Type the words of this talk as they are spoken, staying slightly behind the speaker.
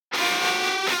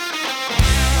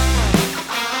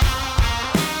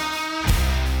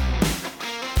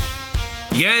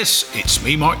Yes, it's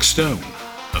me, Mark Stone,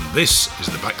 and this is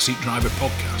the Backseat Driver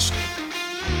Podcast.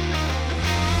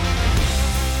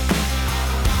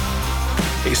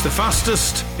 It's the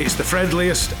fastest, it's the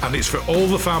friendliest, and it's for all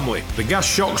the family. The Gas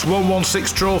Shocks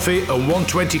 116 Trophy and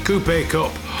 120 Coupe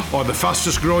Cup are the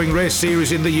fastest growing race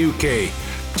series in the UK,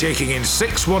 taking in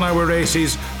 6 one-hour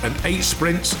races and 8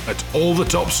 sprints at all the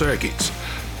top circuits.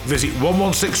 Visit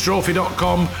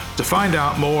 116trophy.com to find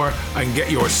out more and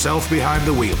get yourself behind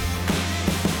the wheel.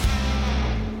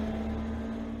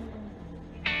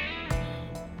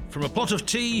 From a pot of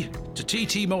tea to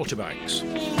TT motorbikes.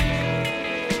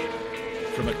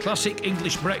 From a classic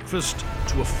English breakfast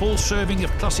to a full serving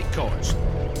of classic cars.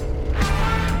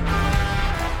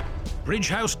 Bridge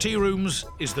House Tea Rooms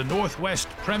is the Northwest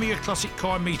premier classic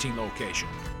car meeting location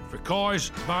for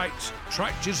cars, bikes,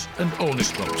 tractors and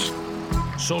owners clubs.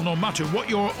 So no matter what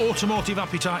your automotive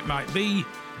appetite might be,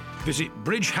 visit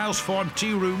Bridge House Farm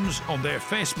Tea Rooms on their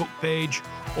Facebook page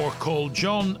or call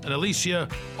John and Alicia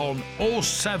on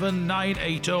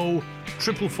 07980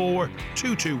 444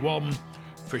 221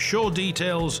 for show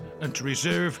details and to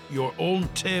reserve your own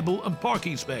table and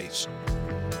parking space.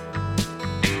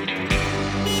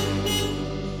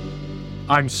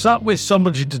 I'm sat with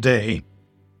somebody today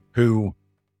who,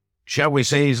 shall we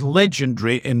say, is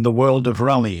legendary in the world of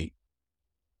rallying.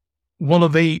 One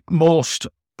of the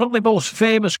probably most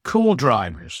famous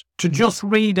co-drivers to just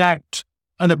read out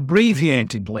an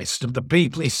abbreviated list of the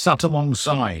people he sat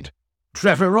alongside.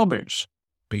 Trevor Roberts,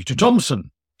 Peter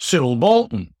Thompson, Cyril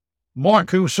Bolton,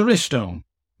 Marco Saristo,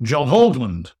 John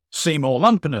Hoagland, Seymour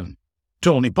Lampinen,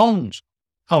 Tony Pons,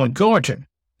 Alan Carter,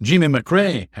 Jimmy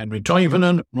McRae, Henry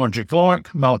Toivonen, Roger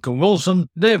Clark, Malcolm Wilson,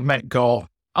 Dave Metcalf,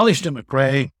 Alistair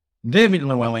McRae, David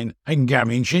Llewellyn and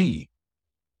Gary G.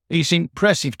 He's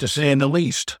impressive to say the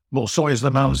least, but so is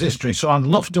the man's history, so I'd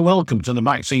love to welcome to the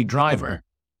backseat driver,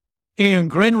 Ian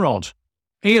Grindrod.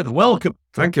 Ian, welcome.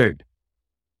 Thank you.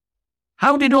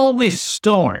 How did all this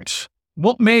start?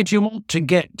 What made you want to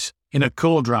get in a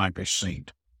co-driver's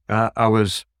seat? I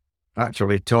was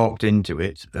actually talked into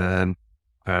it.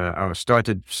 I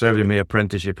started serving my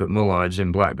apprenticeship at Mullards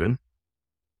in Blackburn,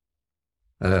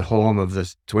 home of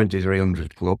the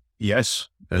 2300 Club. Yes.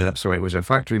 So it was a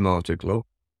factory motor club,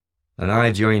 and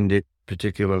I joined it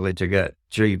particularly to get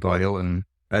cheap oil and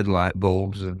headlight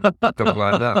bulbs and stuff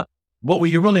like that. What were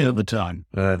you running at the time?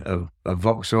 A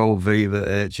Vauxhall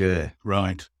Viva HA.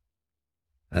 Right.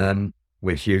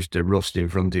 Which used to rust in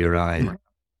front of your eye.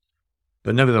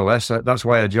 But nevertheless, that's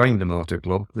why I joined the motor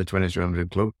club, the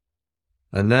 2300 Club.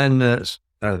 And then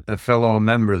a fellow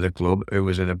member of the club who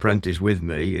was an apprentice with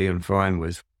me, Ian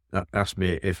Fineworth, asked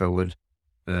me if I would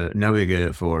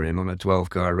navigate for him on a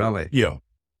 12-car rally. Yeah.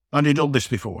 And you done this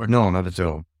before? No, not at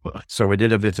all. So we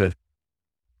did a bit of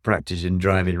practicing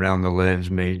driving around the lanes,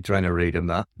 me trying to read them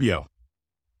that. Yeah.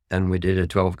 And we did a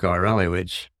 12-car rally,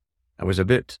 which I was a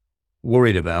bit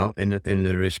worried about in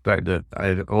the respect that I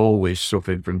had always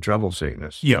suffered from travel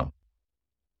sickness. Yeah.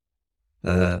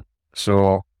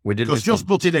 So we did. Because just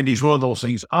put it in, it's one of those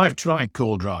things. I've tried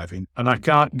co-driving and I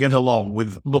can't get along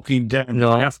with looking down.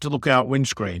 No. I have to look out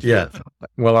windscreen. Yeah.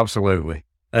 Well, absolutely.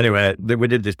 Anyway, we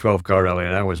did this 12-car rally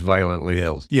and I was violently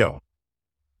ill. Yeah.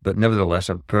 But nevertheless,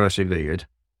 I persevered.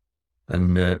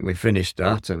 And we finished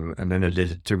that, and then I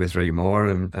did 2 or 3 more,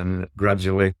 and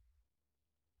gradually,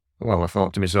 well, I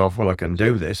thought to myself, well, I can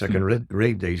do this. I can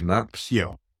read these maps.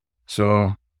 Yeah.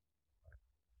 So,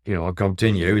 I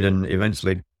continued and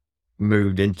eventually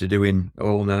moved into doing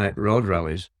all-night road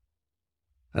rallies,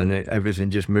 and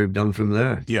everything just moved on from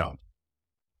there. Yeah.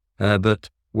 But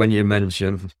when you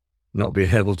mention not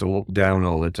being able to look down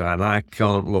all the time, I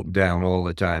can't look down all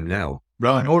the time now.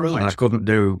 Right, all right. I couldn't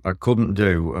do a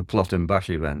plot and bash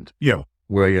event. Yeah.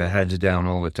 Where your head's down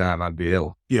all the time. I'd be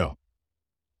ill. Yeah.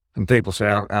 And people say,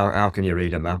 how can you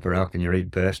read a map or how can you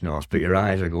read pace notes? But your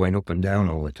eyes are going up and down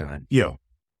all the time. Yeah.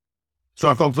 So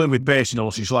I confirm with pace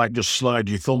notes, it's like just slide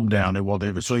your thumb down or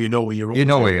whatever, so you know where you're up. You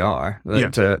know where you are.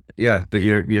 But, Yeah. But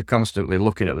you're constantly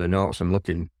looking at the notes and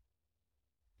looking,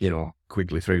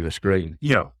 quickly through the screen.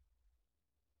 Yeah.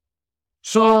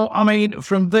 So, I mean,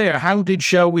 from there, how did,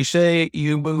 shall we say,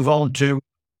 you move on to,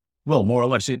 well, more or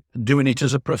less doing it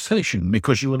as a profession?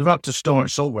 Because you would have had to start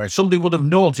somewhere. Somebody would have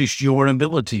noticed your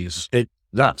abilities.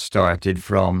 That started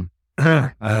from,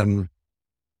 I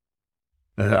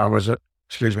was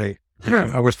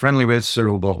friendly with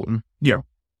Cyril Bolton. Yeah.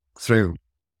 Through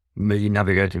me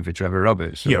navigating for Trevor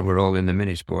Roberts. So we're all in the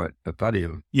Minisport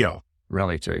Palladium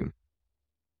rally team.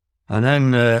 And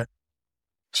then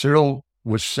Cyril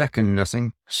was second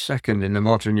in the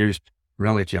Motor News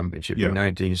Rally Championship in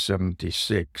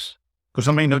 1976. Because,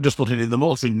 I mean, I just looked at it, the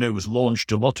Motoring News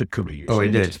launched a lot of careers. Oh,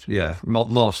 he did, yeah.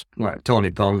 Most, like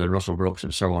Tony Pond and Russell Brooks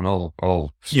and so on,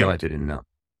 all started in that.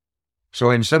 So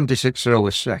in 76, Earl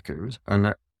was second,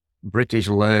 and British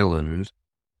Leyland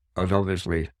had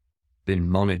obviously been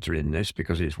monitoring this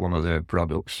because it's one of their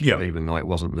products, even though it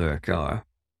wasn't their car.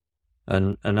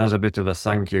 And as a bit of a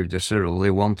thank you to Cyril,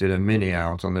 they wanted a mini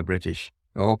out on the British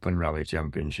Open Rally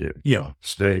Championship. Yeah.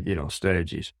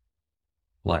 Stages,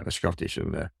 like the Scottish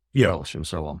and the Welsh and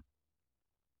so on.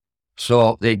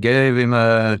 So they gave him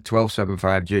a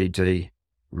 1275 GT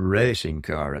racing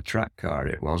car, a track car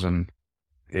it was, and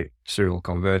Cyril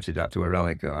converted that to a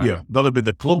rally car. Yeah, that'd be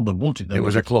the Clubman, wouldn't it? It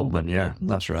was a Clubman, yeah,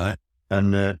 that's right.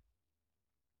 And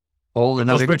all the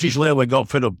British Railway got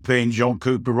fed up paying John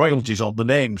Cooper royalties on the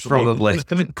names. Probably.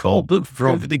 They called them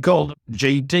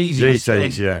GTs.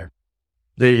 GTs,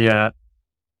 yeah.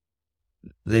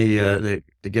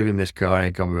 They gave him this car and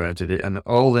he converted it, and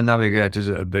all the navigators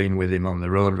that had been with him on the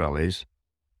road rallies,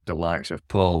 the likes of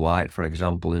Paul White, for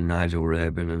example, and Nigel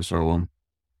Rabin and so on,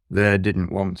 they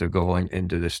didn't want to go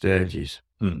into the stages.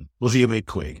 Was he a bit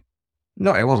quick?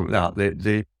 No, it wasn't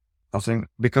that. I think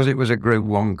because it was a Group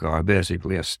 1 car,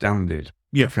 basically a standard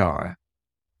car,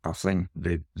 I think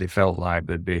they felt like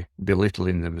they'd be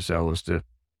belittling themselves to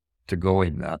go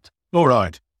in that. All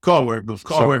right. Car weren't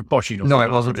posh enough. No, it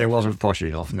wasn't posh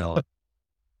enough, no.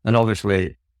 And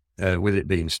obviously, with it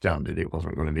being standard, it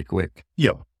wasn't going to be quick.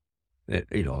 Yeah.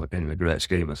 In the great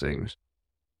scheme of things.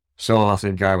 So I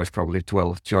think I was probably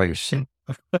 12th choice. And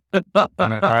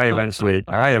I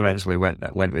eventually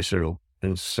went with Cyril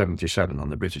in 77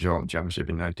 on the British Open Championship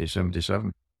in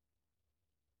 1977.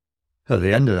 At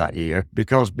the end of that year,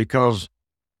 because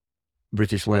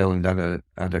British Leyland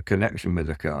had a connection with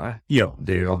the car,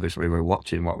 they obviously were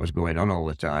watching what was going on all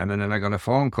the time, and then I got a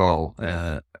phone call,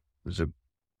 it was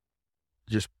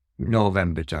just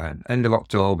November time, end of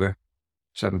October,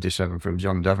 77, from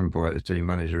John Davenport, the team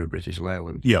manager of British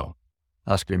Leyland,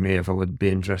 asking me if I would be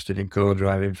interested in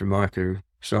co-driving for Marco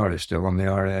Sori still on the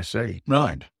RAC.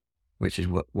 Right. Which is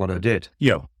what I did.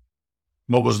 Yeah.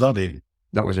 What was that in?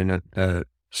 That was in a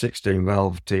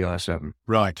 16-valve TR7.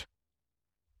 Right.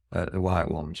 The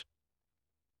white ones.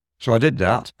 So I did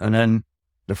that, and then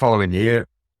the following year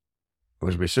I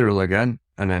was with Cyril again,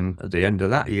 and then at the end of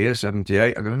that year,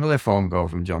 78, I got another phone call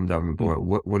from John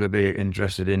Davenport. Would I be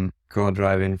interested in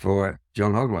co-driving for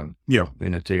John Hogland? Yeah.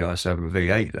 In a TR7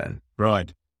 V8 then.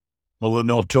 Right. Well, they're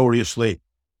notoriously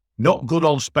not good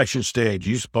on special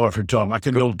stages, apart from tarmac,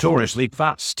 and notoriously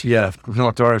fast. Yeah,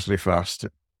 notoriously fast.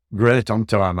 Great on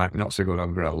tarmac, not so good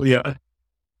on gravel. Yeah.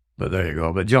 But there you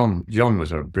go. But John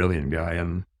was a brilliant guy,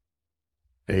 and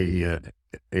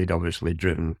he'd obviously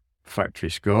driven factory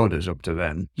Skodas up to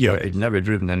then. Yeah. But he'd never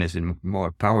driven anything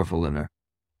more powerful than a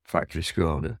factory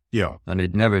Skoda. Yeah. And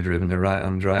he'd never driven a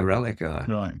right-hand drive rally car.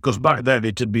 Right. Because back then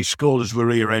it'd be Skodas with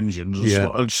rear engines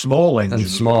and small engines.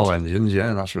 And small engines,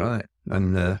 yeah, that's right.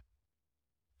 And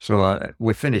so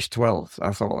we finished 12th.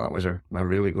 I thought that was a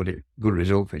really good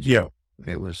result for John.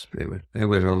 Yeah. It was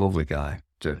a lovely guy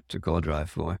to go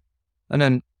drive for. And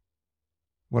then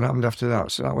what happened after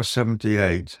that? So that was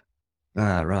 78.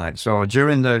 Right. So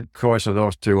during the course of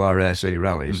those two RAC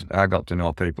rallies, I got to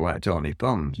know people like Tony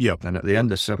Pond. Yeah. And at the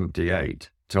end of 78,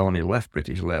 Tony left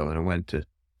British Leyland and went to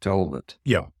Talbot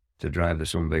to drive the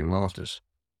Sunbeam Lotus.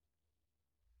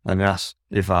 And asked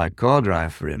if I'd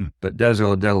co-drive for him. But Des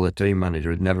O'Dell, the team manager,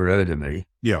 had never heard of me.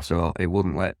 Yeah. So he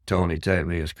wouldn't let Tony take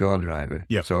me as co-driver.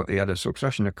 Yeah. So he had a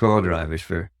succession of co-drivers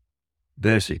for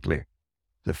basically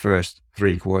the first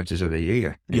 3 quarters of the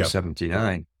year in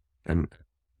 79. And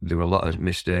there were a lot of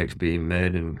mistakes being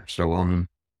made and so on.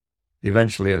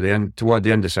 Eventually, toward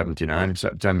the end of 79,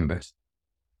 September,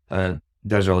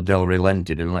 Des O'Dell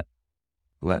relented and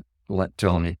let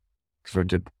Tony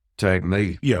to take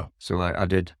me. Yeah. So I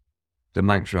did the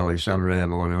Manx Rally, San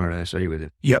Remo and RAC with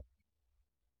him. Yep.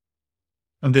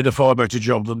 And did a far better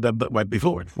job than them that went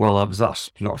before it. Well,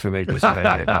 that's not for me to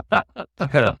say.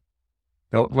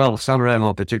 Well, San Remo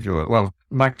in particular. Well,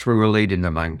 Manx, we were leading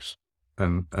the Manx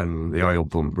and the oil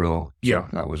pump bro. Yeah.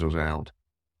 That was us out.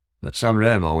 But San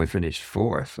Remo, we finished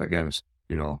 4th against,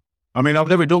 I mean, I've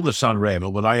never done the San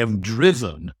Remo, but I have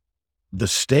driven the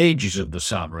stages of the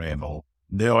San Remo.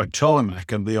 They are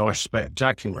tarmac and they are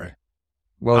spectacular.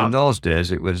 Well, in those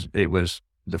days, it was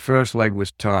the first leg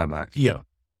was tarmac. Yeah.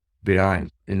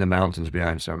 In the mountains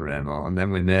behind San Remo, and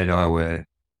then we made our way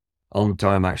on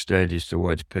tarmac stages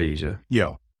towards Pisa.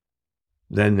 Yeah.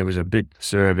 Then there was a big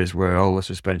service where all the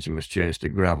suspension was changed to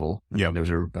gravel. Yeah. There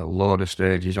was a load of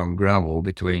stages on gravel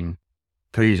between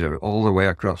Pisa all the way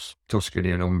across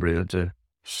Tuscany and Umbria to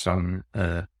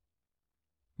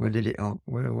where did it?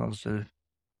 Where was the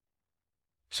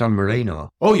San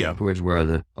Marino? Oh, yeah. Was where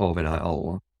the overnight halt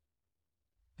was.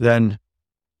 Then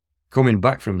coming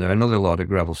back from there, another lot of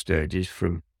gravel stages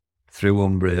through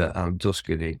Umbria and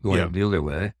Tuscany going the other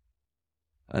way.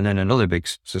 And then another big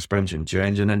suspension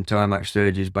change, and then tarmac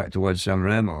stages back towards San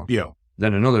Remo. Yeah.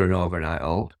 Then another overnight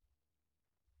halt.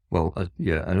 Well,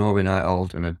 an overnight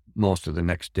halt and most of the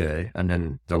next day. And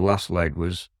then the last leg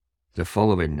was the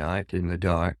following night in the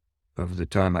dark of the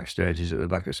tarmac stages at the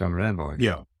back of San Remo.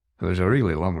 Yeah. It was a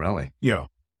really long rally. Yeah. I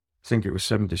think it was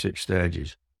 76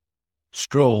 stages.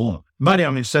 Stroll. Many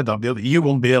having said that, you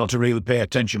won't be able to really pay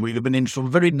attention. We'd have been in some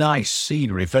very nice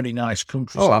scenery, very nice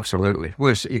countries. Oh, absolutely.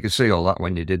 Well, you could see all that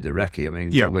when you did the recce. I mean,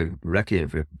 we were recceing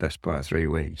for the best part of 3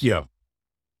 weeks. Yeah.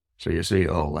 So you see it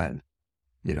all then,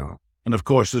 you know. And of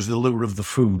course, there's the lure of the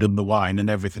food and the wine and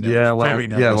everything else. Yeah,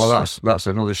 well, that's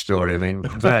another story. I mean,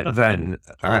 then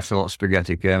I thought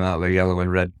spaghetti came out of a yellow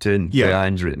and red tin,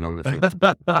 behind written on the thing.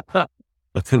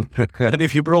 And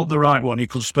if you brought the right one, you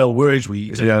could spell words with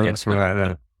you. Yeah, that's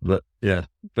right.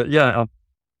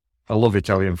 I love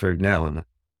Italian food now, and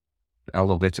I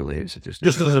love Italy. It's just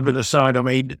as a bit aside, I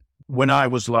mean, when I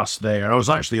was last there, I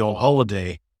was actually on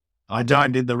holiday. I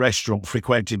dined in the restaurant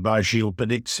frequented by Gilles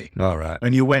Panizzi. All right.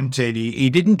 And you went in, he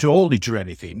didn't hold it or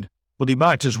anything, but he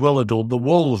might as well have done. The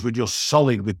walls were just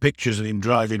solid with pictures of him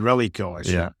driving rally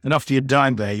cars. Yeah. And after you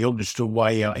dined there, you understood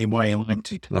why he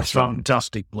liked it. That's a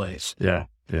fantastic place. Yeah,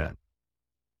 yeah.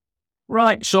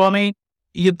 Right, so I mean,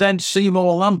 you'd then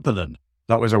Seymour Lampinen.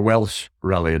 That was a Welsh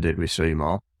rally I did with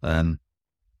Seymour,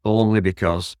 only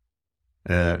because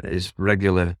his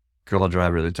regular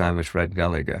co-driver at the time was Fred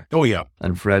Gallagher. Oh, yeah.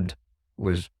 And Fred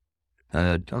was,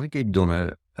 I think he'd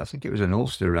done I think it was an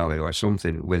Ulster rally or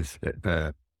something with,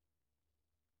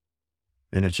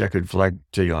 in a checkered flag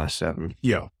TR7.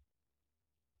 Yeah.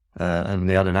 And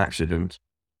they had an accident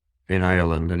in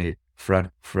Ireland, and Fred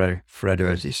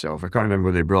hurt himself. I can't remember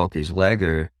whether he broke his leg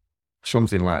or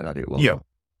something like that it was. Yeah.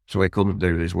 So he couldn't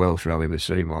do this Welsh rally with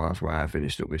Seymour. That's why I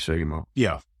finished up with Seymour.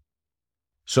 Yeah.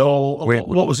 So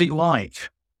what was it like?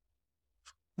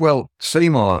 Well,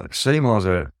 Seymour's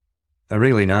a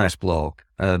really nice bloke.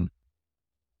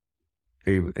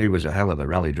 He was a hell of a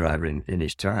rally driver in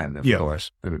his time, of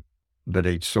course. But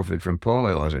he'd suffered from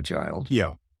polio as a child.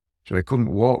 Yeah. So he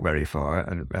couldn't walk very far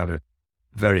and had a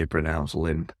very pronounced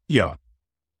limp. Yeah.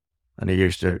 And he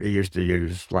used to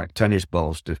use like tennis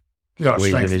balls to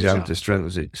squeeze in his hand to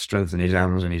strengthen his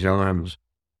hands and his arms.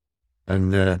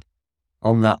 And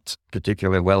on that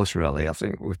particular Welsh rally, I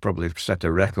think we've probably set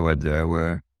a record there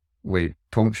where we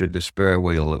punctured the spare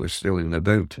wheel that was still in the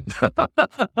boot.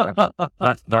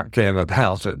 that came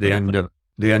about at the end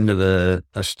of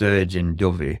a stage in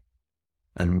Dovey.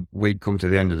 And we'd come to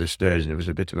the end of the stage, and there was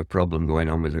a bit of a problem going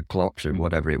on with the clocks and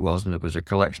whatever it was, and there was a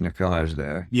collection of cars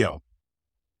there. Yeah.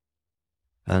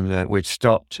 And we'd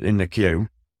stopped in the queue,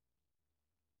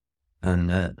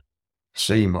 and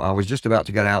Seymour, I was just about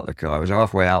to get out the car. I was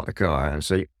halfway out the car, and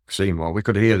Seymour, we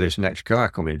could hear this next car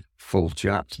coming full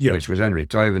chat, which was Henry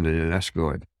Toivenden in an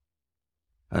Escort.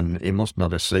 And he must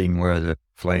not have seen where the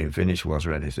flying finish was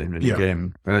or anything, and he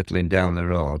came hurtling down the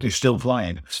road. He's still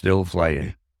flying. Still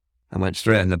flying. I went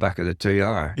straight in the back of the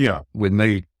TR. Yeah. With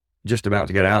me just about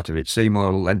to get out of it.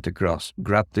 Seymour leant across,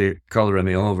 grabbed the collar of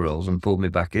my overalls and pulled me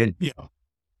back in. Yeah.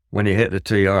 When he hit the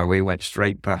TR, we went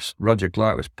straight past. Roger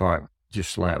Clark was parked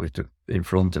just slightly in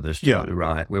front of us to the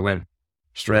right. We went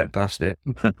straight past it.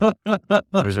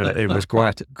 It was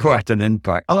quite an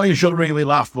impact. I know you should really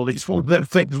laugh, but it's one of them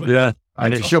things. Yeah.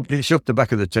 And it shoved the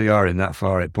back of the TR in that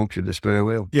far, it punctured the spare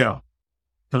wheel. Yeah.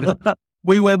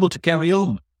 Were you able to carry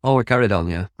on? Oh, we carried on,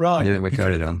 yeah. Right. Yeah, we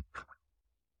carried on.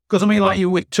 Because, I mean, like you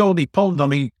with Tony Pond, I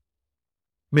mean,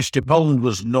 Mr. Pond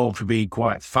was known for being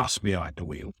quite fast behind the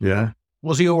wheel. Yeah.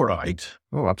 Was he all right?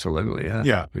 Oh, absolutely, yeah.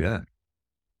 Yeah. Yeah.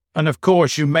 And, of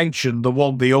course, you mentioned the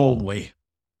one, the only,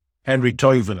 Henry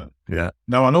Toivenden. Yeah.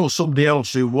 Now, I know somebody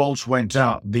else who once went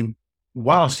out,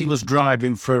 whilst he was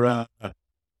driving for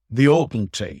the Open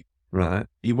team, right,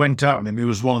 he went out with him. He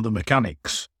was one of the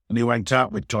mechanics, and he went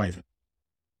out with Toivenden.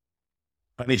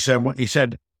 And he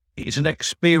said, it's an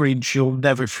experience you'll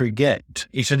never forget.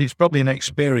 He said, it's probably an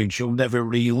experience you'll never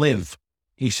relive.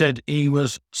 He said he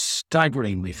was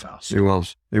staggeringly fast. He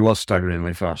was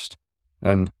staggeringly fast.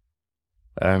 And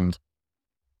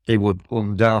he would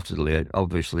undoubtedly,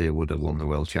 obviously, he would have won the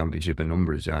World Championship a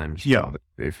number of times. Yeah.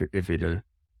 If he'd,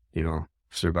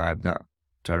 survived that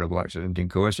terrible accident in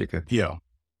Corsica. Yeah.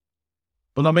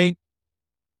 But I mean,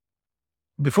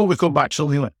 before we come back to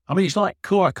something like, I mean, it's like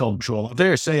car control. I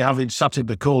dare say, having sat in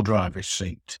the co-driver's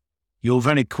seat, you'll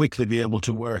very quickly be able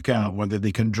to work out whether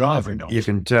they can drive or not. You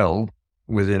can tell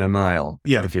within a mile.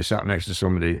 Yeah. If you sat next to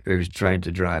somebody who's trained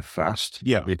to drive fast,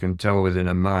 Yeah. you can tell within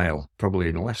a mile, probably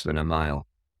in less than a mile,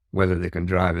 whether they can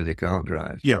drive or they can't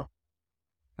drive. Yeah.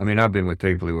 I mean, I've been with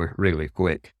people who are really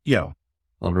quick Yeah.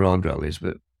 on road rallies,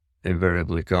 but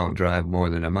invariably can't drive more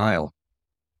than a mile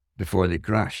before they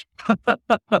crash.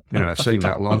 I've seen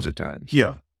that lots of times.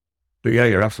 Yeah. But yeah,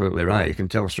 you're absolutely right. You can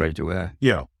tell straight away.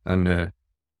 Yeah. And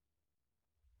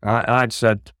I'd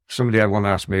said, somebody had one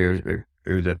asked me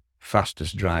who the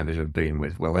fastest drivers have been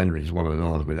with. Well, Henry's one of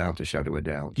those without a shadow of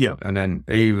doubt. Yeah. And then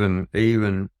even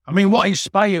I mean, what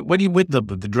inspired, when you're with them,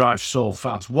 but they drive so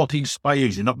fast, what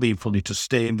inspires you, not being funny, to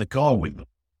stay in the car with them?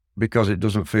 because it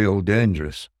doesn't feel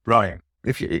dangerous. Right.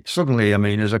 If you suddenly, I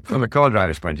mean, from a car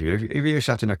driver's point of view, if you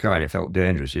sat in a car and it felt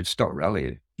dangerous, you'd stop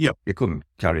rallying. Yep. You couldn't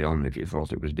carry on if you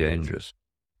thought it was dangerous.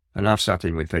 And I've sat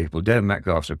in with people. Dave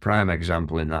Metcalf's a prime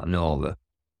example in that Nova.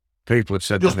 People had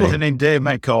said Just to me, putting in Dave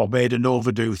Metcalf made an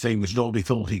overdo thing which nobody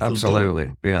thought he could do.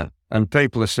 absolutely, yeah. And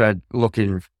people have said,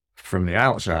 looking from the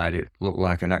outside, it looked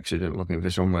like an accident looking for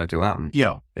somewhere to happen.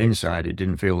 Yeah. Inside, it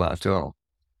didn't feel that at all,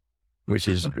 which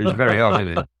is very odd,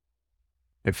 isn't it?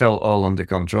 It felt all under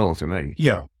control to me.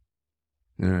 Yeah.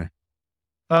 Yeah.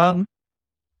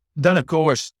 Then, of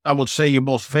course, I would say your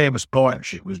most famous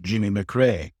partnership was Jimmy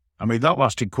McRae. I mean, that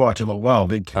lasted quite a long while,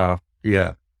 didn't it?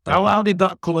 Yeah. How did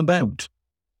that come about?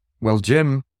 Well,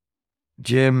 Jim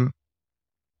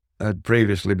had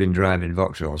previously been driving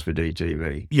Vauxhalls for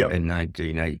DTV in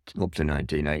 1980, up to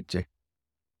 1980.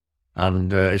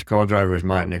 And his co-driver was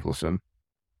Mike Nicholson,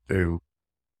 who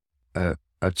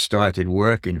had started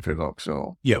working for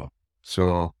Vauxhall. Yeah.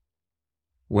 So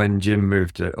when Jim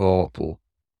moved to Opel,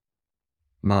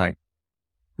 Mike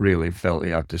really felt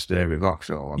he had to stay with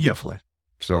Vauxhall, obviously.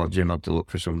 So Jim had to look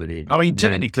for somebody. I mean,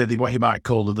 technically, what you might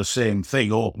call it the same thing,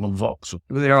 Opel and Vauxhall.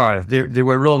 They are. They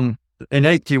were run, in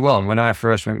 81, when I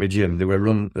first went with Jim, they were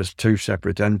run as two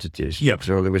separate entities. Yep.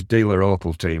 So there was dealer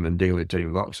Opel team and dealer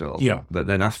team Vauxhall. Yeah. But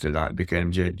then after that, it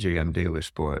became GM Dealer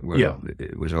Sport, where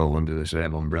it was all under the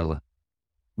same umbrella.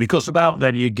 Because about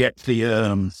then you get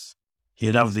the,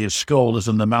 you'd have the Escolas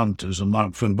and the Mantas, and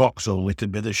like from Vauxhall,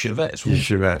 it'd be the Chevettes. The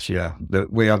Chevettes, yeah.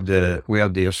 We had the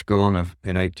Ascona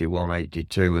in 81,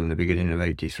 82, and the beginning of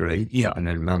 83. Yeah. And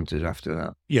then Mantas after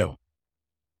that. Yeah.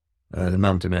 The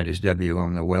Manta made its debut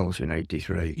on the Welsh in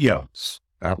 83. Yeah.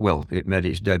 Well, it made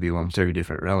its debut on two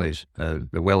different rallies, the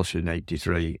Welsh in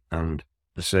 83 and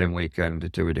the same weekend, the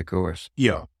Tour de Corse.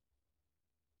 Yeah.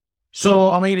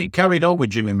 So, I mean, it carried on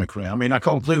with Jimmy McRae. I mean, I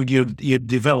conclude you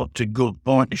developed a good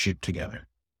partnership together.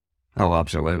 Oh,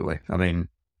 absolutely. I mean,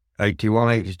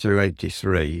 81, 82,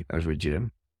 83, I was with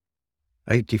Jim.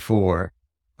 84,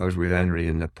 I was with Henry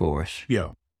in the Porsche. Yeah.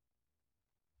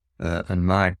 And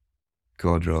Mike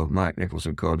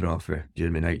Nicholson co-drove for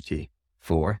Jim in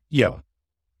 84. Yeah.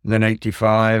 Then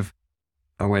 85,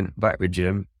 I went back with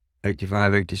Jim,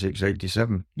 85, 86,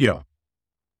 87. Yeah.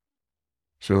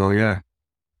 So, yeah.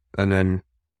 And then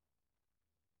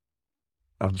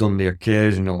I've done the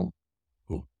occasional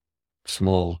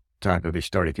small type of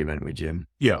historic event with Jim.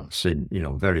 Yeah. Seen,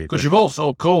 very... Because you've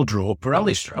also co-drove for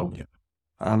Alistair, haven't you?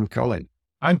 I'm Colin.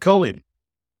 I'm Colin.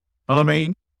 And I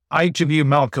mean, I interviewed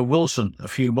Malcolm Wilson a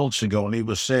few months ago, and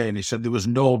he said there was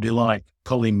nobody like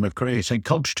Colin McRae. He said,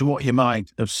 contrary to what you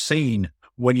might have seen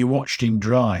when you watched him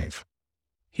drive,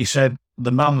 he said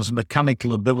the man's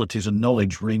mechanical abilities and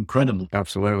knowledge were incredible.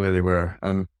 Absolutely, they were.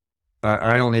 And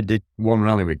I only did one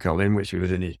rally with Colin, which he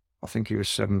was in I think he was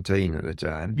 17 at the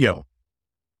time. Yeah.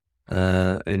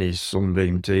 In his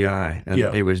Sunbeam TI. And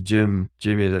it was Jimmy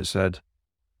that said,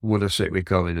 would I sit with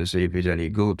Colin and see if he's any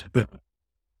good?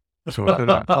 So I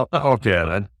said, okay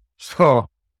then. So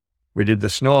we did the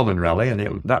Snowman rally,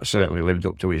 and that certainly lived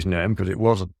up to his name, because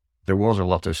there was a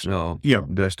lot of snow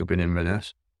based up in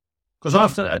Inverness.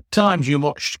 Because at times you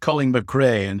watched Colin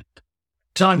McRae, and at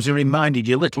times he reminded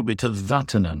you a little bit of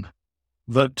Vatanen,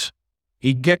 that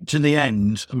he'd get to the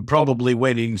end and probably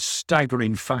win in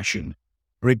staggering fashion,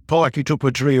 or he'd park it up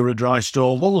a tree or a dry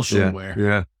stone wall somewhere.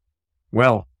 Yeah.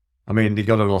 Well, I mean, he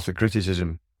got a lot of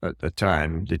criticism at the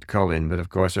time, did Colin, but of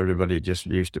course everybody just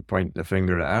used to point the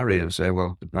finger at Harry and say,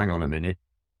 well, hang on a minute,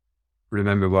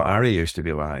 remember what Harry used to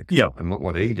be like, and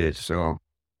what he did. So,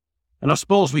 and I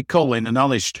suppose with Colin and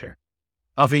Alistair,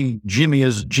 having Jimmy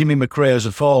McRae as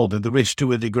a father, there is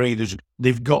to a degree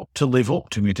they've got to live up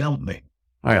to it, haven't they?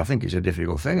 I think it's a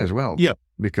difficult thing as well. Yeah,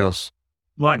 because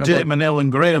like Damon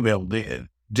Ellen Graham did.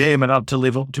 Damon had to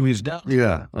live up to his dad.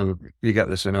 Yeah, and you get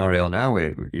the scenario now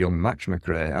with young Max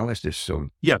McRae, Alistair's son.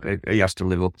 Yeah. He has to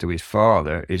live up to his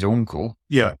father, his uncle.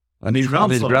 Yeah. And his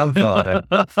grandfather.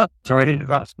 So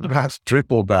that's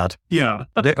triple bad. Yeah.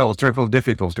 Triple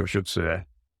difficult, I should say.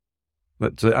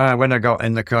 But when I got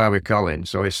in the car with Colin,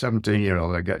 so he's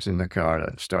 17-year-old that gets in the car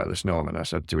at the start of the Snowman, I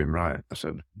said to him, right, I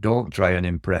said, don't try and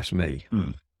impress me.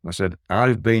 I said,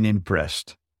 I've been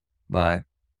impressed by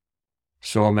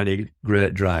so many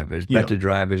great drivers, better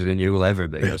drivers than you'll ever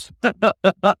be. Yes.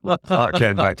 That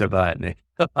came back to bite me.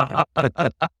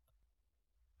 But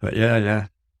yeah.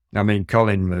 I mean,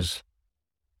 Colin was,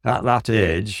 at that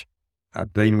age,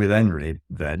 I'd been with Henry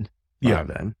then. Yeah.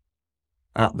 Then.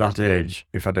 At that age,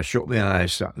 if I'd have shut my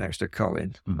eyes sat next to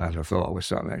Colin, I'd have thought I was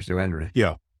sat next to Henry.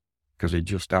 Yeah. Because he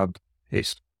just had,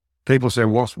 people say,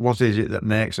 what is it that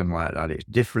makes him like that? It's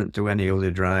different to any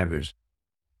other drivers.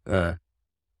 The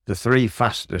three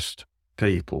fastest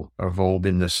people have all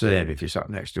been the same if you sat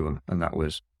next to them, and that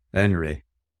was Henry,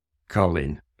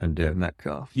 Colin, and Dave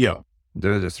Metcalf. Yeah.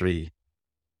 They're the three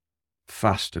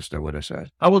fastest, I would have said.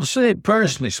 I would say,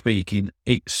 personally speaking,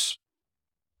 it's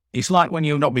like when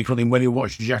you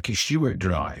watch Jackie Stewart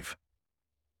drive.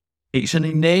 It's an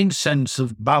innate sense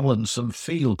of balance and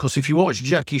feel, because if you watch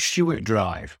Jackie Stewart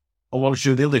drive, or watch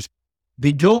the others,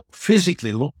 they don't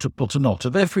physically look to put a lot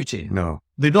of effort in. No.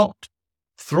 They're not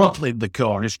throttling the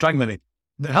car and strangling it.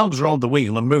 The hands are on the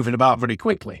wheel and moving about very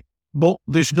quickly. But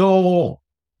they're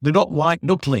not like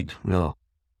knuckling. No,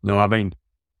 I mean,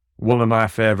 one of my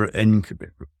favourite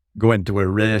going to a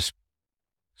race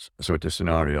sort of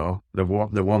scenario, the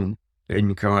one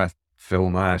in-car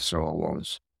film I saw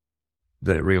was,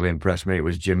 that really impressed me, it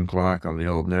was Jim Clark on the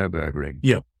old Nürburgring.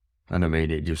 Yeah. And I mean,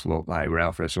 it just looked like we're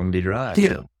out for a Sunday drive.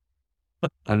 Yeah.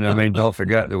 And I mean, don't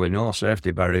forget, there were no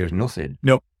safety barriers, nothing.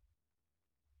 No.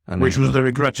 And which was the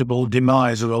regrettable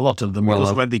demise of a lot of them,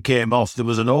 because when they came off, there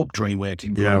was an oak tree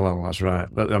waiting for them. Yeah, well, that's right.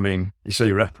 But I mean, you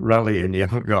see, rallying, you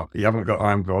haven't got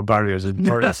armed barriers in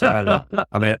front of either.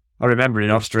 I mean, I remember in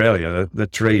Australia, the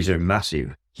trees are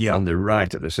massive. Yeah. And they're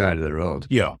right at the side of the road.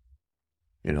 Yeah.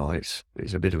 You know, it's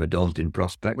a bit of a daunting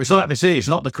prospect. It's like they say, it's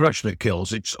not the crash that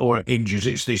kills, or injures,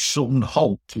 it's this sudden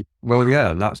halt. Well,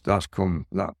 yeah, that's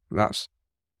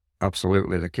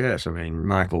absolutely the case. I mean,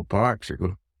 Michael Park's a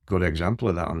good example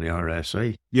of that on the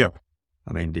RAC. Yeah.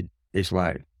 I mean, it's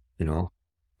like,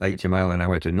 80 mile an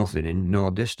hour to nothing in no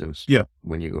distance. Yeah.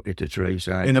 When you hit a tree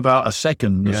side. In about a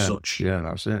second as such. Yeah,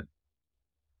 that's it.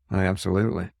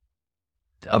 Absolutely.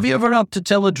 Have you ever had to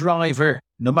tell a driver,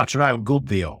 no matter how good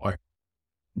they are,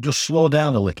 just slow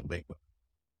down a little bit?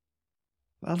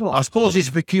 I suppose it's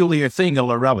a peculiar thing on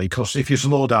a rally, because if you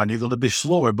slow down, you're going to be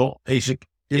slower, but it's a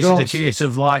case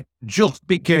of just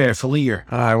be careful here.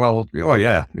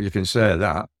 Yeah, you can say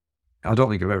that. I don't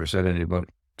think I've ever said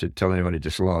to tell anybody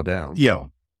to slow down. Yeah.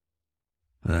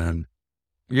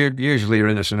 Usually you're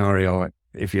in a scenario,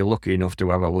 if you're lucky enough to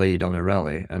have a lead on a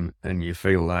rally and you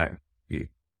feel like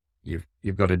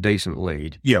you've got a decent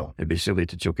lead, it'd be silly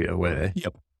to chuck it away.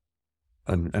 Yep.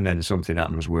 And then something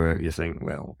happens where you think,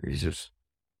 well, he's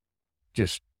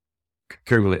just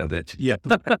cool it a bit. Yeah.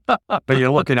 But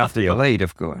you're looking after your lead,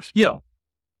 of course. Yeah.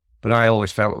 But I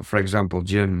always felt, for example,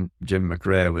 Jim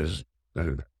McRae was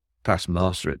a past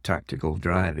master at tactical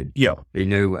driving. Yeah. He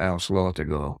knew how slow to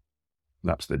go.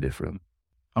 That's the difference.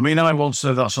 I mean, I once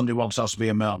said that somebody once asked me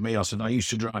about me. I said, I used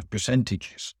to drive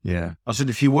percentages. Yeah. I said,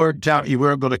 if you worked out you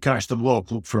weren't going to catch the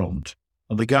bloke up front,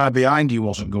 and the guy behind you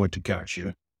wasn't going to catch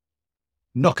you,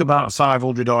 knock about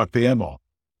 500 RPM on.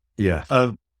 Yeah.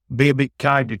 Be a bit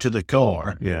kinder to the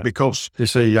car. Yeah. Because you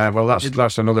see,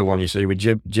 that's another one. You see, with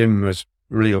Jim was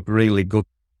really good,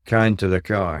 kind to the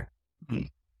car,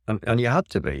 and you had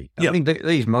to be. I mean,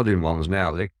 these modern ones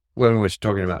now. When we're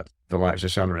talking about the likes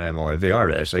of Sanremo or the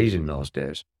RACs in those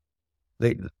days,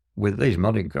 with these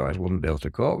modern cars wouldn't be able to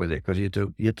cope with it, because you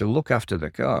had to look after the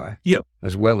car,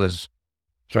 as well as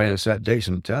try and set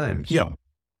decent times. Yeah.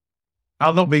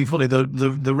 I'll not be funny,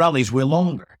 the rallies were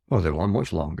longer. Well, they were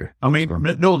much longer. I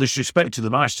mean, no disrespect to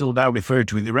them, I still now refer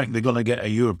to it, they reckon they're going to get a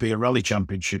European Rally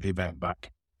Championship event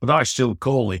back. But I still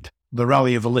call it the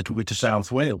Rally of a Little Bit of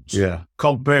South Wales. Yeah.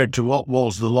 Compared to what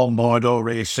was the Lombard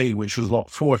RAC, which was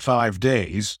 4 or 5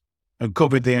 days and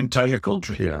covered the entire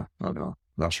country. Yeah, I know.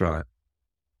 That's right.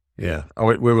 Yeah.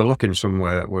 We were looking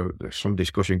somewhere, some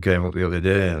discussion came up the other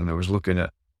day, and I was looking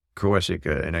at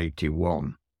Corsica in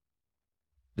 81,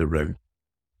 the route.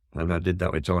 And I did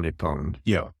that with Tony Pond.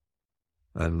 Yeah.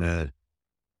 And I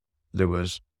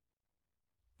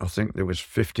think there was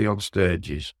 50 odd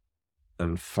stages,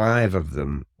 and 5 of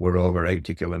them were over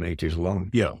 80 kilometres long.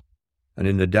 Yeah. And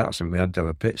in the Datsun, we had to have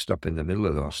a pit stop in the middle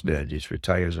of those stages for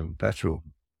tyres and petrol.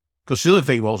 Because the other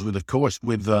thing was with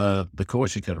the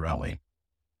Corsica rally,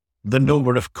 the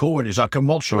number of corners. I can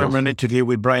remember an interview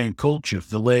with Brian Culcheth,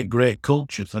 the late great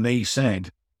Culcheth, and he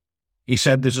said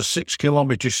there's a 6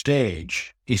 kilometre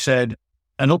stage. He said,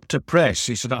 And up to press,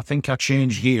 he said, I think I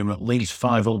changed gear at least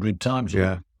 500 times.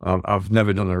 Yeah. I've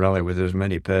never done a rally with as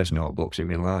many pace notebooks in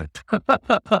my life.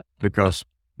 because,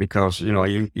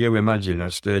 you imagine a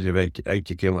stage of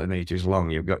 80 kilometres long,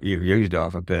 you've used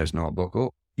half a pace notebook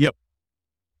up. Yep.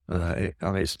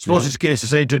 Suppose it's a case to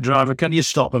say to a driver, can you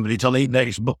stop him? But he'll eat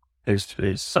next book.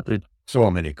 It's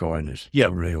so many corners. Yeah.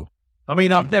 Real. I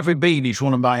mean, I've never been. It's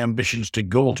one of my ambitions to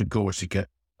go to Corsica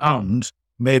and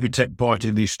maybe take part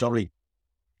in this story.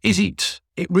 Is it?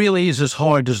 It really is as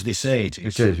hard as they say it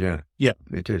is. It is, yeah. Yeah.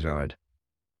 It is hard.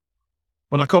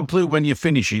 When I conclude when you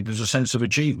finish it, there's a sense of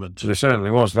achievement. There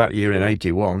certainly was that year in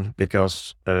 81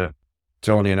 because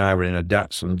Tony and I were in a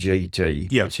Datsun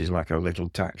GT, which is like a little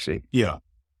taxi. Yeah.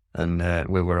 And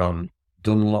we were on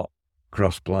Dunlop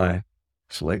cross-ply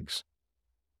slicks.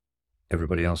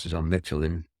 Everybody else is on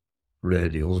Michelin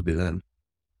radials by then.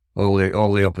 All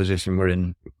the opposition were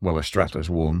in, a Stratus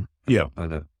won. Yeah.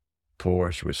 And a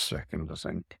Porsche was second, I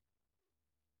think.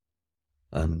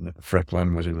 And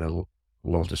Freckland was in the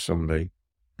Lotus Sunbeam.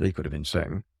 He could have been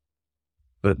second.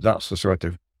 But that's the sort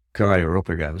of car you're up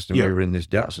against. And we were in this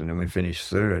Datsun and we finished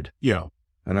third. Yeah.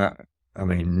 And I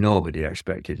mean, nobody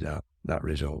expected that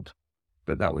result.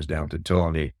 But that was down to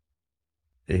Tony.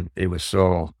 He was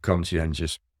so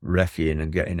conscientious, refiing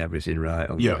and getting everything right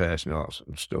on the pace notes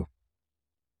and stuff.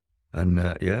 And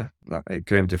it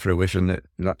came to fruition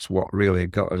that's what really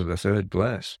got us the third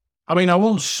place. I mean, I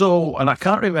once saw, and I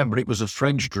can't remember, it was a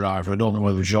French driver, I don't know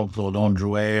whether it was Jean-Claude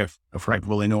Androuet or Frank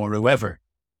Willin or whoever.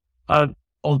 And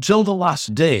until the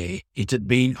last day, it had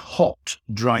been hot,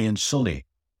 dry and sunny,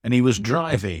 and he was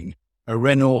driving a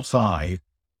Renault 5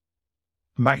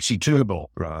 Maxi Turbo,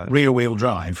 rear-wheel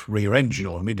drive, rear engine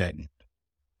or mid-end.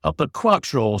 Up the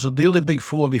Quattros and the other big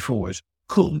 4x4s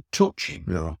couldn't touch him.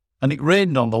 Yeah. And it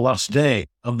rained on the last day,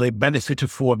 and the benefit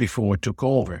of 4x4 took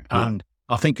over, and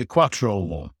I think a Quattro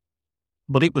won.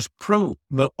 But it was proved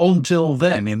that until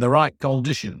then, in the right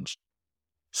conditions,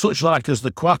 such like as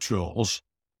the Quattros,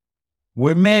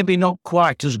 were maybe not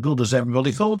quite as good as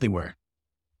everybody thought they were.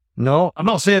 No. I'm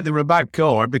not saying they were a bad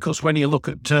car, because when you look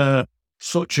at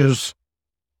such as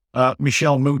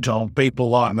Michel Mouton, people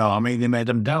like that, I mean, they made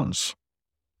them dance.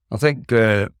 I think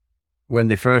when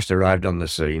they first arrived on the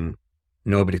scene,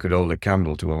 nobody could hold a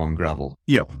candle to them on gravel.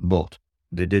 Yeah. But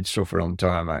they did suffer on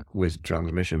tarmac with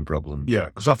transmission problems. Yeah,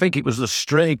 because I think it was the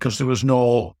strain, because there was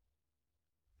no...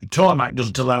 Tarmac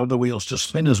doesn't allow the wheels to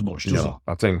spin as much, does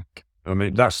it? I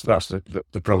mean, that's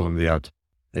the problem they had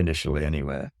initially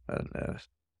anyway. And,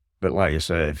 but like you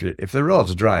say, if the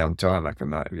road's dry on tarmac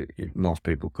and that, most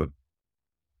people could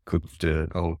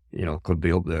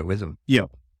be up there with them. Yeah.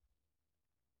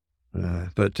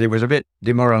 But it was a bit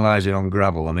demoralising on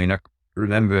gravel. I mean, I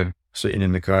remember sitting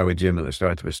in the car with Jim at the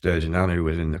start of a stage, and Annie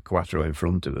was in the Quattro in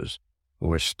front of us,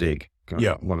 or Stig,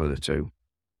 one of the two.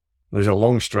 There's a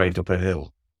long straight up a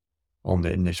hill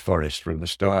in this forest from the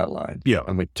start line,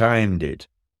 and we timed it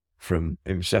from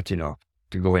him setting off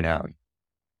to going out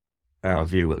of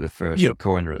view at the first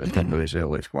corner at the top of this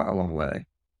hill. It's quite a long way.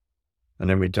 And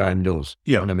then we timed us,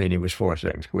 and I mean, he was 4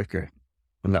 seconds quicker.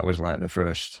 And that was like the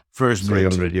first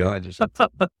 300 yards or something.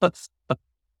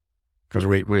 Because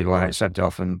we like set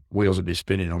off and wheels would be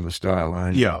spinning on the start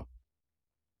line. Yeah.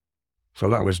 So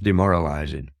that was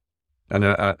demoralising. And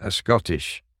a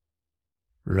Scottish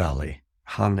rally,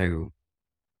 Hanu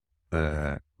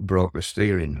broke the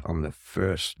steering on the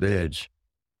first stage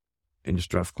in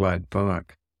Strathclyde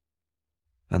Park.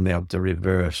 And they had to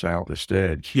reverse out the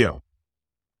stage. Yeah.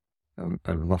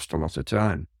 And lost a lot of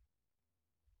time.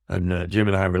 And Jim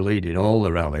and I were leading all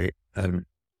the rally, and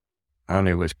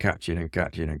Annie was catching.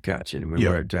 And we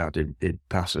worked out he'd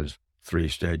pass us 3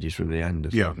 stages from the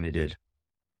end, and he did.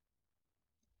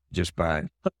 Just by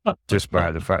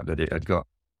the fact that it had got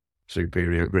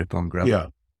superior grip on gravel. Yeah.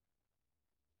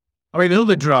 I mean, the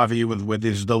other driver you were with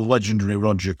is the legendary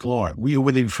Roger Clark. Were you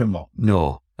with him for what?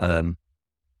 No.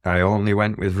 I only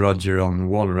went with Roger on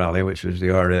one rally, which was the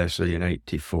RAC in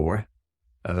 84.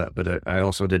 But I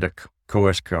also did a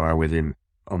course car with him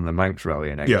on the Manx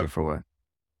Rally in 84. Yeah.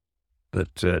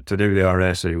 But to do the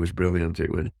RAC was brilliant.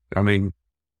 It was, I mean,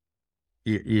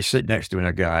 you sit next to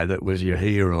a guy that was your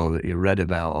hero that you read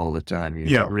about all the time.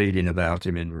 You're reading about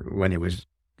him when he was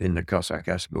in the Cossack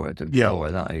escort and all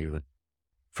of that even.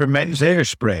 For men's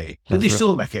hairspray. Did they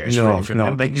still make hairspray for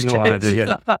men?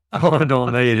 I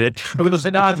don't need it. Because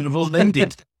neither of us need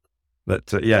it.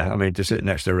 But I mean, to sit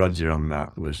next to Roger on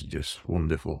that was just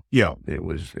wonderful. Yeah.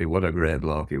 What a great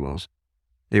bloke he was.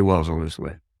 He was,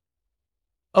 honestly.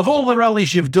 Of all the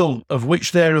rallies you've done, of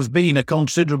which there have been a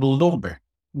considerable number,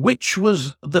 which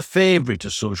was the favourite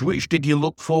as such? Which did you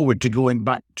look forward to going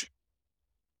back to?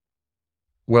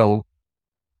 Well,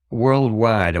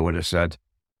 worldwide, I would have said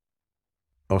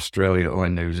Australia or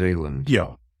New Zealand.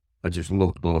 Yeah. I just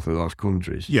loved both of those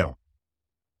countries. Yeah.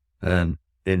 And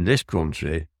in this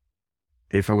country,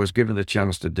 if I was given the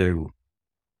chance to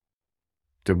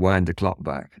wind the clock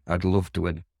back, I'd love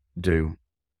to do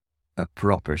a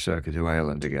proper Circuit of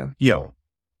Ireland again. Yeah.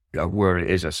 Where it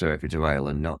is a Circuit of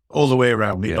Ireland, not all the way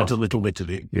around, Yeah. not a little bit of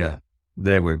it. Yeah,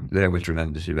 they were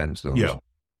tremendous events. Those. Yeah.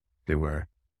 They were.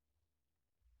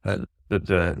 But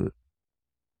to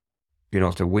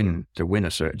win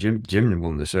a circuit, Jim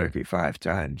won the circuit 5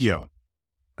 times. Yeah.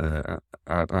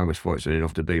 I was fortunate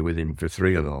enough to be with him for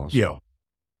 3 of those. Yeah.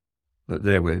 But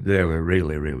they were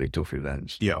really, really tough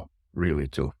events. Yeah. Really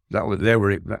tough.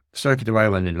 That Circuit of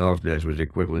Ireland in those days was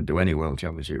equivalent to any World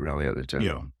Championship rally at the time.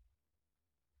 Yeah.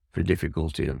 For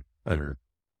difficulty and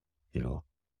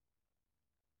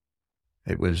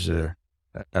it was a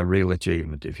real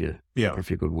achievement if you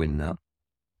could win that.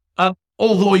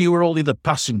 Although you were only the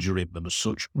passenger in them as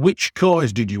such, which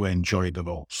cars did you enjoy the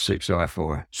most?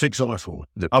 6i4. 6i4.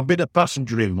 I've been a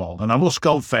passenger in one, and I must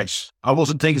confess, I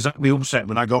wasn't exactly upset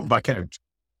when I got back out.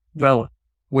 Well,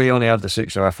 we only had the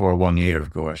 6i4 1 year,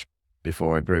 of course,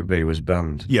 before Group B was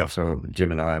banned. Yeah. So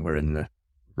Jim and I were in the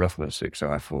roughly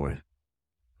 6i4.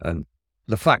 And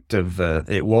the fact of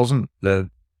it wasn't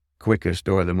the quickest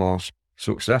or the most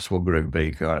successful Group B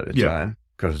car at the time,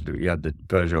 because you had the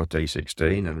Peugeot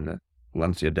T16 and the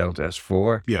Lancia Delta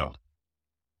S4. Yeah.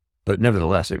 But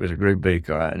nevertheless, it was a Group B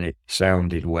car and it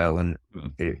sounded well and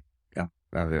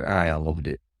I loved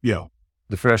it. Yeah.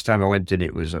 The first time I went in,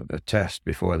 it was a test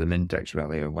before the Mintex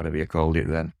rally or whatever you called it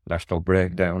then, National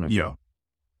Breakdown. Yeah.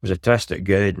 It was a test at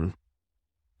Gaydon.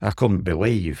 I couldn't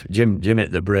believe, Jim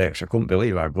hit the brakes, I couldn't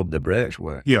believe how good the brakes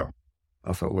were. Yeah.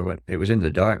 I thought it was in the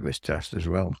dark, this test as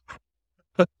well.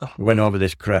 We went over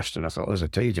this crest and I thought, there's a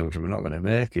T-junction, we're not going to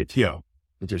make it. Yeah.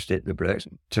 He just hit the brakes,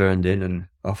 turned in and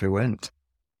off he went.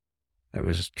 It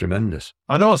was tremendous.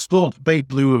 I know I spoke to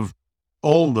people who have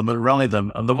owned them and rallied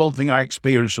them, and the one thing I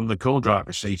experienced from the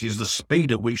co-driver seat is the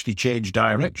speed at which they change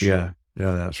direction. Yeah,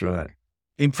 that's right.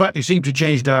 In fact, they seem to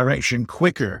change direction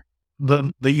quicker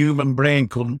than the human brain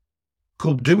could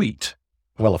do it.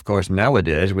 Well, of course,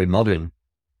 nowadays with modern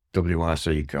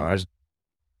WRC cars,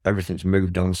 everything's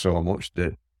moved on so much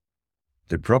that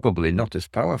they're probably not as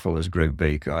powerful as Group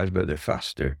B cars, but they're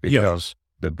faster because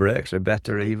the brakes are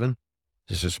better even.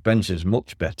 The suspension's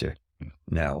much better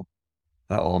now.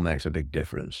 That all makes a big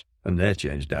difference. And they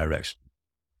change direction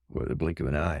with the blink of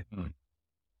an eye.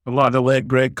 Like the late,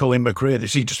 great Colin McRae, they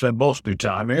seem to spend most of their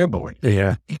time airborne.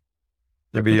 Yeah.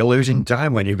 Maybe you're losing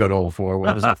time when you've got all 4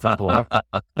 wheels.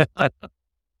 I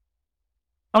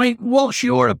mean, what's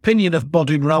your opinion of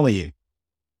modern rallying?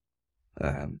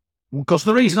 Because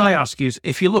the reason I ask is,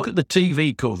 if you look at the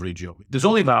TV coverage of it, there's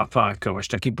only about 5 cars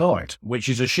taking part, which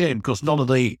is a shame because none of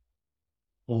the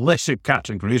lesser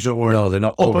categories or no, they're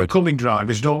not covered. Up-and-coming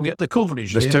drivers don't get the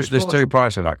coverage. There's 2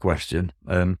 parts of that question.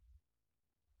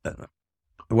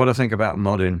 What I think about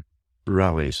modern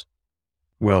rallies,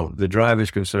 well, the drivers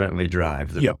can certainly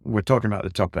drive. We're talking about the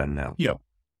top end now. Yeah.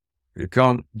 You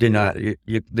can't deny,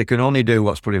 they can only do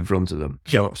what's put in front of them.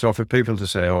 So for people to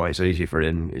say, oh, it's easy for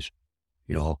him, it's,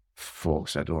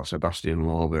 folks said, oh, Sebastian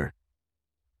Loeb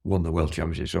won the World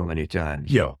Championship so many times.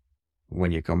 Yeah.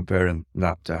 When you compare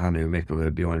that to Hannu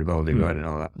Mikkola, Bjorn Boldegard and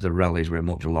all that, the rallies were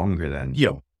much longer then.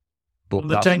 Yeah. But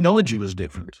the technology was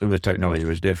different. The technology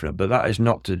was different. But that is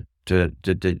not to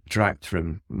detract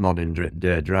from modern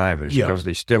day drivers because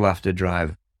they still have to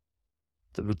drive.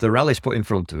 The rally's put in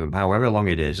front of them, however long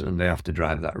it is, and they have to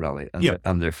drive that rally.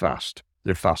 And they're fast.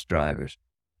 They're fast drivers.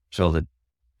 So that,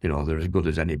 they're as good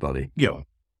as anybody. Yeah.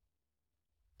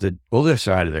 The other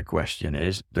side of the question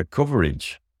is the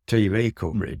coverage, TV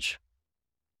coverage.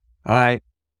 I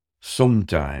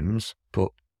sometimes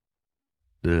put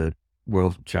the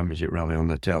World Championship rally on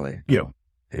the telly. Yeah.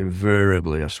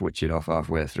 Invariably, I switch it off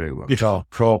halfway through. You can't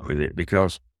cope with it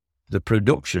because the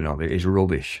production of it is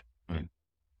rubbish.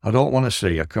 I don't want to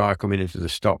see a car coming into the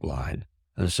stop line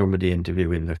and somebody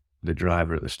interviewing the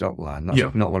driver at the stop line.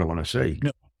 That's not what I want to see.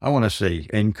 No. I want to see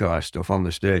in-car stuff on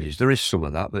the stages. There is some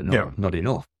of that, but not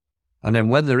enough. And then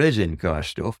when there is in-car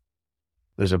stuff,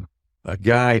 there's a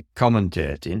guy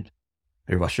commentating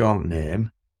who I shan't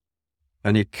name,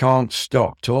 and he can't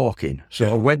stop talking.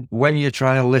 So when you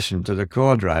try and listen to the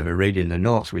co-driver reading the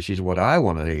notes, which is what I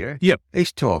want to hear,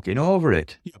 he's talking over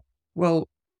it. Well,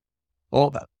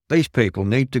 these people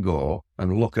need to go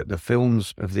and look at the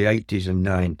films of the 80s and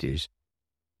 90s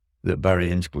that Barry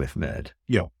Hinchcliffe made.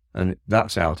 Yeah. And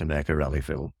that's how to make a rally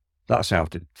film. That's how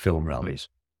to film rallies.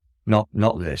 Not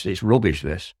this. It's rubbish,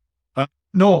 this.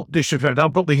 no disrespect, I'll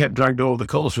probably get dragged over the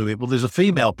coals with it, but there's a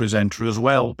female presenter as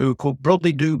well who could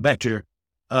probably do better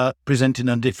presenting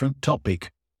a different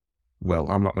topic. Well,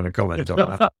 I'm not going to comment on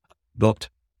that. But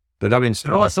having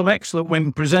said there are some excellent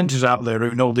women presenters out there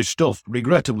who know this stuff.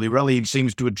 Regrettably, rallying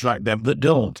seems to attract them that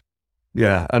don't.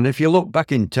 Yeah, and if you look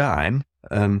back in time,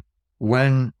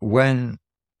 when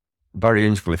Barry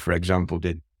Hinscliffe, for example,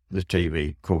 did the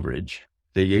TV coverage,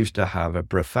 they used to have a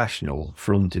professional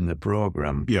fronting the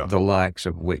programme, the likes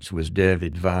of which was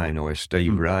David Vine or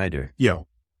Steve Ryder. Yeah.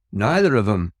 Neither of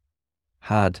them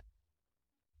had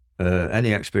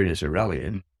any experience of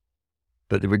rallying,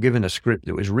 but they were given a script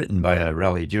that was written by a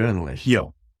rally journalist. Yeah.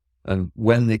 And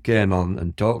when they came on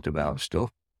and talked about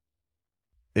stuff,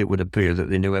 it would appear that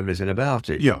they knew everything about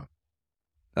it. Yeah.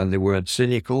 And they weren't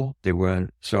cynical, they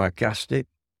weren't sarcastic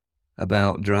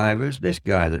about drivers. This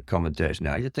guy that commentates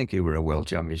now, you'd think he were a World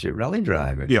Championship rally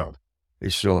driver. Yeah.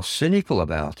 He's so cynical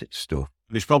about it stuff.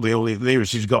 It's probably all the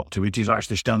nearest he's got to it is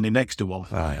actually standing next to one.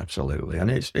 Aye, absolutely. And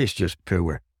it's just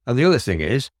poor. And the other thing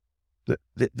is that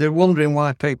they're wondering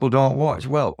why people don't watch.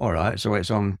 Well, all right, so it's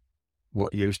on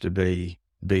what used to be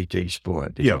BT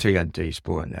Sport. It's TNT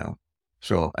Sport now.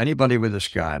 So anybody with a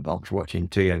Skybox watching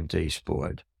TNT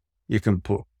Sport, you can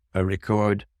put a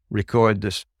record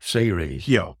this series.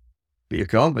 Yeah. But you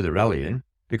can't with the rallying,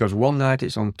 because one night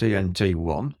it's on TNT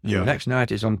 1, and the next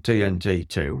night it's on TNT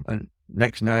 2, and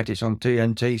next night it's on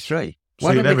TNT 3.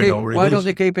 Why don't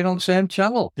they keep it on the same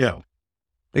channel? Yeah.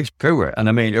 It's poor. And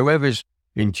I mean, whoever's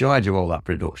in charge of all that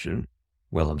production,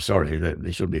 well, I'm sorry,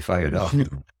 they should be fired off.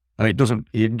 I mean,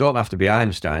 you don't have to be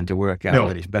Einstein to work out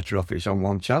that it's better off it's on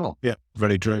one channel. Yeah,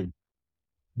 very true.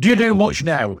 Do you do much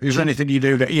now? Is there anything you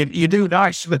do that you do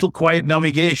nice little quiet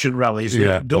navigation rallies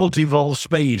that don't involve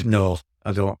speed? No,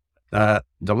 I don't.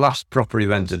 The last proper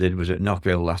event I did was at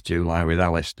Knockhill last July with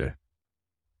Alistair,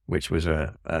 which was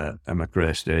a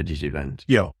McRae Stages event.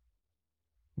 Yeah.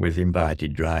 With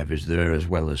invited drivers there, as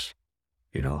well as,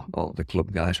 all the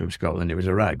club guys from Scotland. It was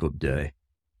a right good day.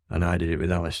 And I did it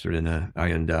with Alistair in a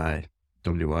Hyundai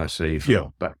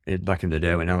WRC back in the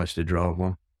day when Alistair drove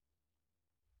one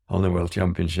on the World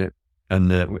Championship.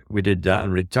 And we did that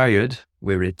and retired.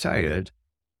 We retired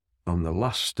on the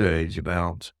last stage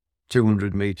about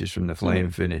 200 metres from the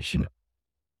flame finish.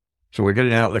 So we're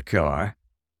getting out of the car,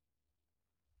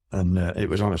 and it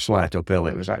was on a slight uphill.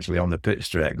 It was actually on the pit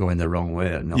straight going the wrong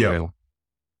way at Knockhill.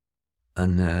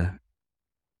 And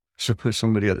so put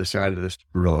somebody at the side of the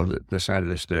road, at the side of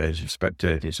the stage,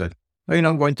 spectating, said, "Are you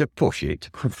not going to push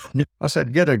it?" I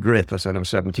said, "Get a grip." I said, "I'm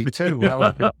 72. Well,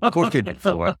 I've been pushing it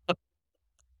for."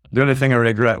 The only thing I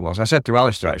regret was, I said to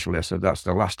Alistair, actually, I said, "That's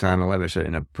the last time I'll ever sit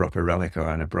in a proper rally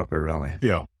car in a proper rally."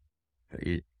 Yeah.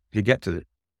 You get to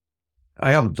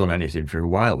I haven't done anything for a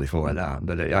while before that,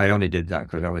 but I only did that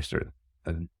because Alistair,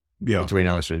 and between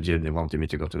Alistair and Jim, they wanted me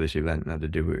to go to this event and I had to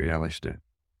do it with Alistair.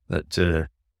 But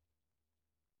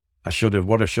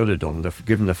what I should have done,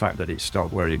 given the fact that it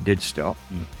stopped where it did stop,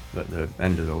 at the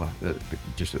end of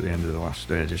just at the end of the last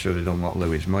stage, I should have done what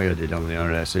Lewis Moyer did on the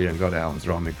RSC and got out and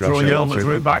thrown me across. Throw your helmet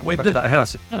through back with it.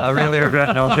 I really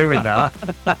regret not doing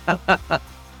that.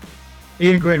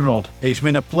 Ian Grindrod, it's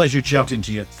been a pleasure chatting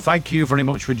to you. Thank you very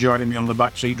much for joining me on the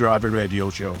Backseat Driver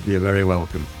Radio Show. You're very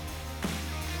welcome.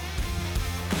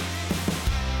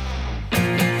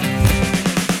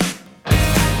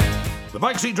 The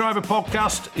Backseat Driver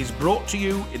podcast is brought to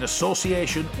you in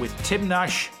association with Tim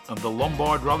Nash and the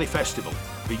Lombard Rally Festival,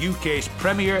 the UK's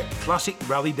premier classic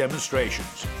rally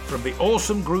demonstrations. From the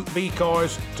awesome Group B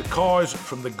cars to cars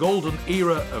from the golden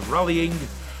era of rallying,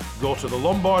 go to the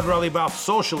Lombard Rally Bath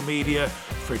social media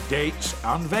for dates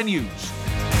and venues.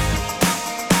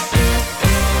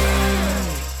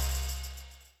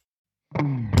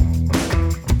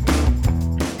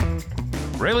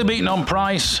 Rarely beaten on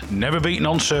price, never beaten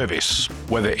on service.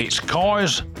 Whether it's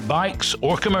cars, bikes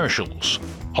or commercials,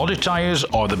 Hodder Tyres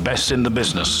are the best in the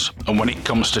business. And when it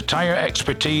comes to tyre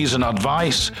expertise and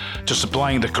advice to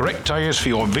supplying the correct tyres for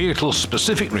your vehicle's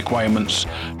specific requirements,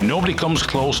 nobody comes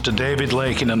close to David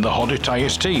Lakin and the Hodder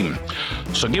Tyres team.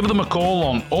 So give them a call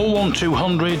on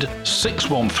 01200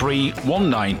 613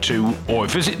 192 or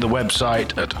visit the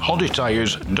website at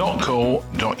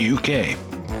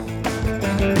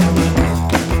hoddertyres.co.uk.